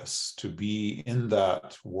Arrakis, to be in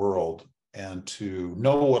that world and to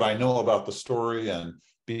know what I know about the story, and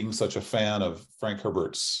being such a fan of Frank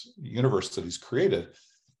Herbert's universe that he's created,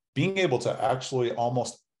 being able to actually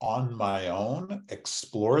almost on my own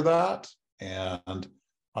explore that. And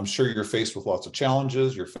I'm sure you're faced with lots of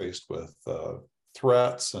challenges. You're faced with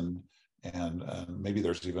threats, and maybe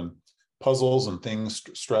there's even puzzles and things,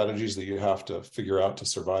 strategies that you have to figure out to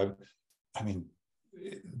survive. I mean,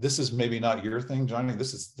 this is maybe not your thing, Johnny.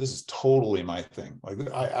 This is totally my thing. Like,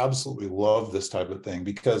 I absolutely love this type of thing,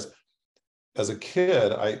 because as a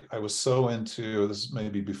kid, I was so into this,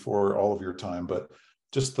 maybe before all of your time, but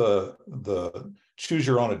just the choose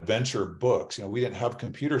your own adventure books. You know, we didn't have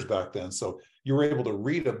computers back then, so you were able to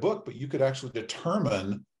read a book, but you could actually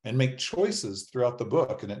determine and make choices throughout the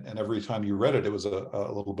book. And every time you read it, it was a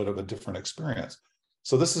little bit of a different experience.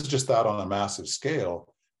 So this is just that on a massive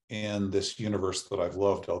scale in this universe that I've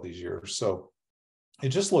loved all these years. So it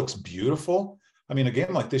just looks beautiful. I mean, a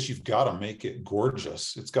game like this, you've got to make it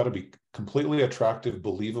gorgeous. It's got to be completely attractive,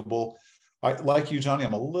 believable. Like you, Johnny,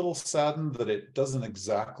 I'm a little saddened that it doesn't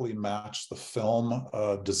exactly match the film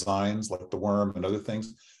designs, like the worm and other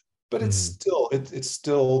things. But it's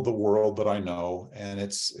still the world that I know, and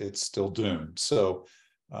it's still Dune. So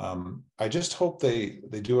I just hope they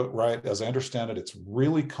do it right. As I understand it, it's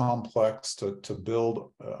really complex to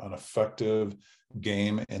build an effective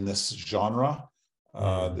game in this genre,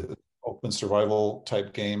 the open survival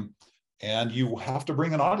type game, and you have to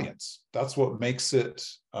bring an audience. That's what makes it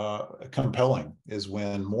compelling, is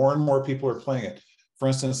when more and more people are playing it. For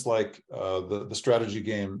instance, like the strategy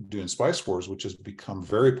game Dune Spice Wars, which has become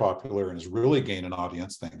very popular and has really gained an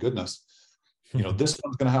audience, thank goodness. You know, this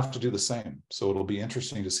one's going to have to do the same. So it'll be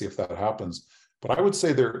interesting to see if that happens. But I would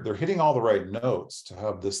say they're hitting all the right notes to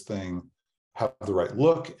have this thing have the right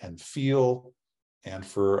look and feel. And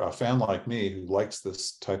for a fan like me who likes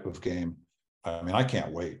this type of game, I mean, I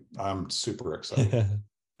can't wait. I'm super excited.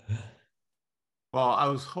 Well, I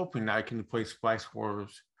was hoping I can play Spice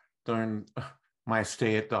Wars during my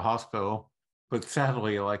stay at the hospital, but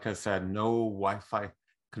sadly, like I said, no Wi-Fi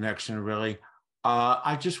connection really.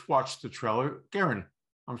 I just watched the trailer. Garen,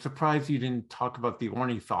 I'm surprised you didn't talk about the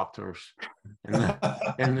ornithopters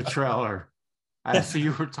in the trailer. I see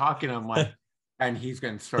you were talking. I'm like, and he's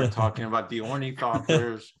going to start talking about the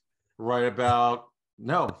ornithopters right about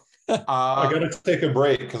no. I got to take a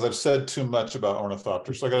break because I've said too much about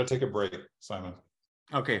ornithopters. So I got to take a break, Simon.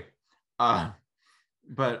 Okay.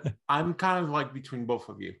 But I'm kind of like between both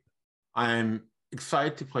of you. I'm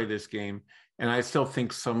excited to play this game, and I still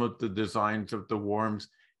think some of the designs of the worms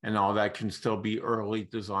and all that can still be early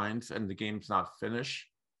designs, and the game's not finished.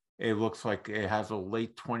 It looks like it has a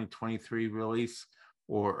late 2023 release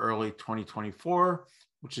or early 2024,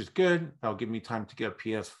 which is good. That'll give me time to get a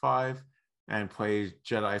PS5 and play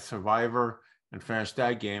Jedi Survivor and finish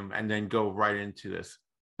that game and then go right into this.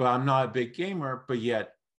 But I'm not a big gamer, but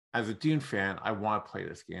yet as a Dune fan, I want to play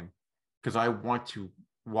this game because I want to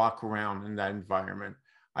walk around in that environment.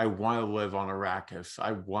 I want to live on Arrakis.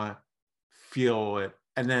 I want to feel it.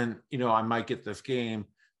 And then, you know, I might get this game,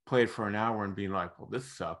 play it for an hour and be like, well,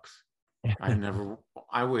 this sucks.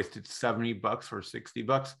 I wasted $70 or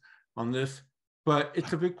 $60 on this, but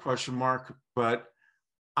it's a big question mark. But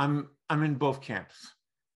I'm in both camps.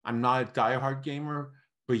 I'm not a diehard gamer,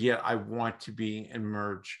 but yet I want to be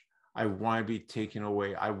immersed. I want to be taken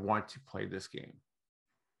away. I want to play this game.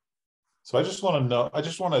 So I just want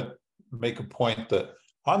to make a point that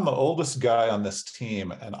I'm the oldest guy on this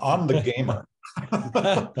team and I'm the gamer.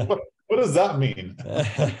 What does that mean?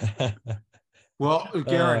 Well,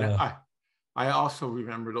 Garen, I also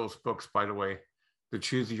remember those books, by the way, the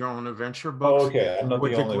Choose Your Own Adventure books. Oh, okay. I'm not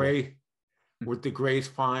with the only with the gray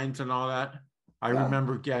spines and all that. I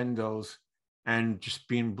remember getting those and just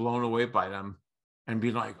being blown away by them and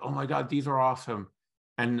being like, oh my God, these are awesome.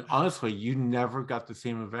 And honestly, you never got the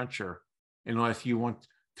same adventure unless you went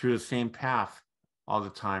through the same path all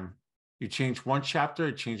the time. You change one chapter,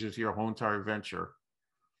 it changes your whole entire adventure.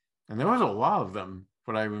 And there was a lot of them,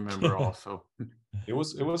 but I remember also. It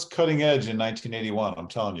was cutting edge in 1981. I'm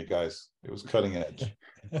telling you guys, it was cutting edge.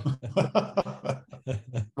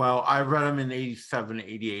 Well, I read them in 87,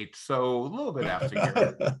 88, so a little bit after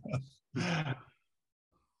here.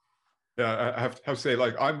 Yeah, I have to say,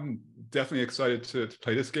 like, I'm definitely excited to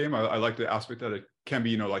play this game. I like the aspect that it can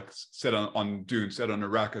be, like set on Dune, set on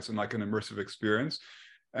Arrakis, and like an immersive experience.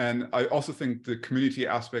 And I also think the community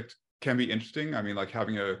aspect can be interesting. I mean, like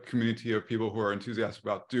having a community of people who are enthusiastic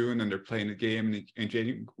about Dune and they're playing the game and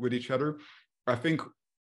engaging with each other. I think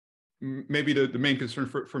maybe the main concern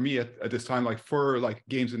for me at this time, like for like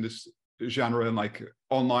games in this genre and like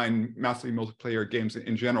online massively multiplayer games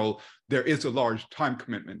in general, there is a large time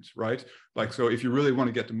commitment, right? Like, so if you really want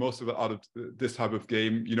to get the most of it out of this type of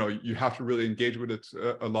game, you have to really engage with it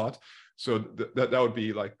a lot. So that would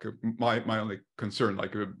be like my only concern,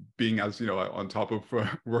 like being as on top of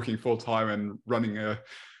working full time and running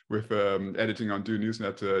with editing on Dune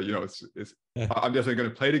Newsnet. It's I'm definitely going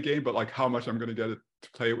to play the game, but like how much I'm going to get it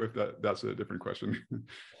to play it with, that's a different question.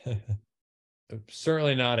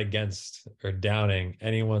 Certainly not against or downing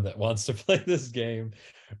anyone that wants to play this game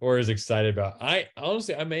or is excited about. I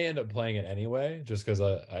honestly, I may end up playing it anyway, just because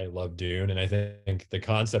I love Dune and I think the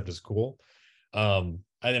concept is cool.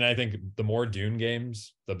 And I think the more Dune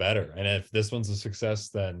games, the better. And if this one's a success,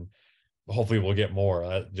 then hopefully we'll get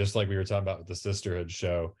more. Just like we were talking about with the Sisterhood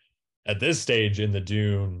show. At this stage in the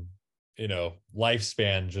Dune,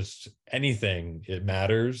 lifespan, just anything, it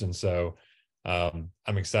matters. And so I'm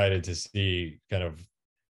excited to see kind of,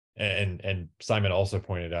 and Simon also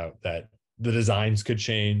pointed out that the designs could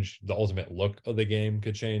change, the ultimate look of the game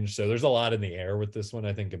could change. So there's a lot in the air with this one,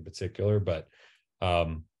 I think, in particular. But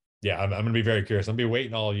yeah, I'm going to be very curious. I'll be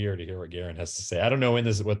waiting all year to hear what Garen has to say. I don't know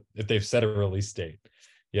if they've set a release date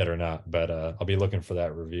yet or not, but I'll be looking for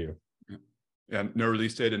that review. Yeah, no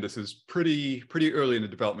release date, and this is pretty early in the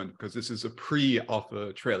development because this is a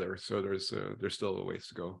pre-alpha trailer, so there's still a ways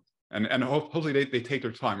to go. And hopefully they take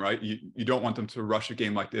their time, right? You don't want them to rush a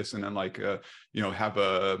game like this and then have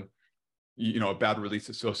a bad release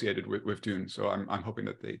associated with Dune. So I'm hoping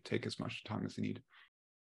that they take as much time as they need.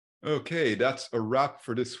 Okay, that's a wrap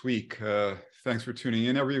for this week. Thanks for tuning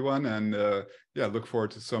in, everyone, and look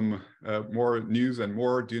forward to some more news and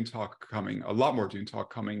more Dune talk coming. A lot more Dune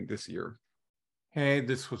talk coming this year. Hey,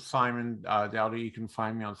 this was Simon Dowdy. You can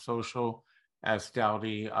find me on social as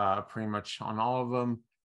Dowdy, pretty much on all of them.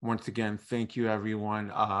 Once again, thank you everyone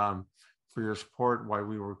for your support while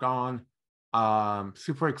we were gone.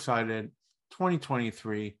 Super excited.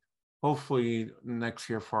 2023. Hopefully next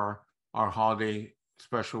year for our holiday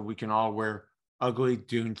special, we can all wear ugly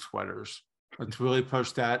Dune sweaters. Let's really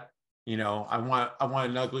push that. I want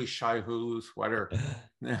an ugly Shai Hulud sweater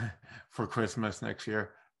for Christmas next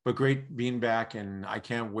year. But great being back, and I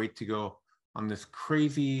can't wait to go on this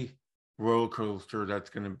crazy roller coaster that's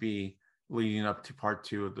going to be leading up to part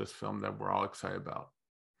 2 of this film that we're all excited about.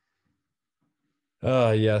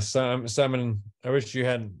 Yes, Simon, I wish you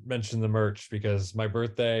hadn't mentioned the merch because my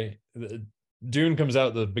birthday, Dune comes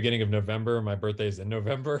out the beginning of November. My birthday's in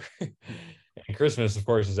November, and Christmas, of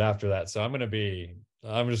course, is after that. So I'm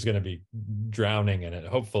just going to be drowning in it.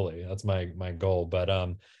 Hopefully, that's my goal. But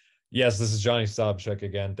yes, this is Johnny Sobchak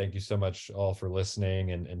again. Thank you so much all for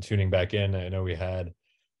listening and tuning back in. I know we had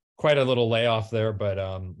quite a little layoff there,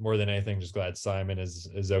 but more than anything, just glad Simon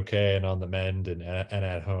is okay and on the mend and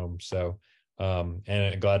at home. So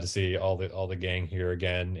and glad to see all the gang here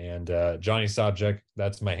again. And Johnny Sobchak,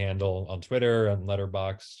 that's my handle on Twitter, on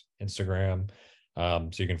Letterboxd, Instagram. So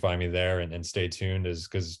you can find me there and stay tuned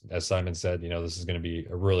because as Simon said, this is going to be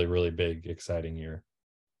a really, really big, exciting year.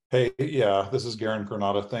 Hey, yeah, this is Garen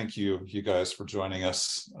Granada. Thank you guys for joining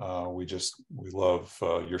us. We love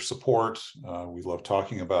your support. We love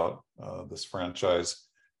talking about this franchise.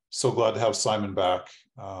 So glad to have Simon back.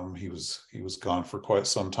 He was gone for quite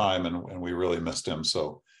some time and we really missed him.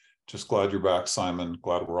 So just glad you're back, Simon.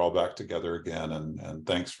 Glad we're all back together again. And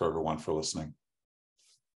thanks for everyone for listening.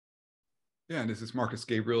 Yeah, and this is Marcus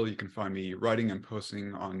Gabriel. You can find me writing and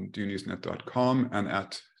posting on DuneNewsNet.com and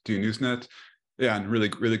at DuneNewsNet. Yeah, and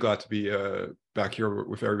really, really glad to be back here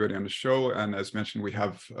with everybody on the show. And as mentioned, we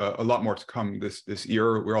have a lot more to come this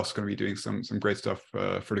year. We're also going to be doing some great stuff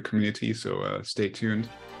for the community. So stay tuned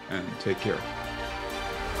and take care.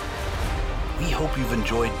 We hope you've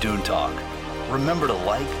enjoyed Dune Talk. Remember to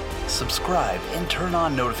like, subscribe, and turn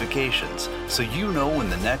on notifications so you know when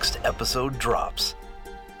the next episode drops.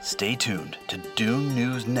 Stay tuned to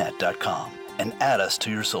DuneNewsNet.com and add us to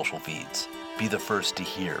your social feeds. Be the first to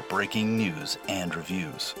hear breaking news and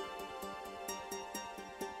reviews.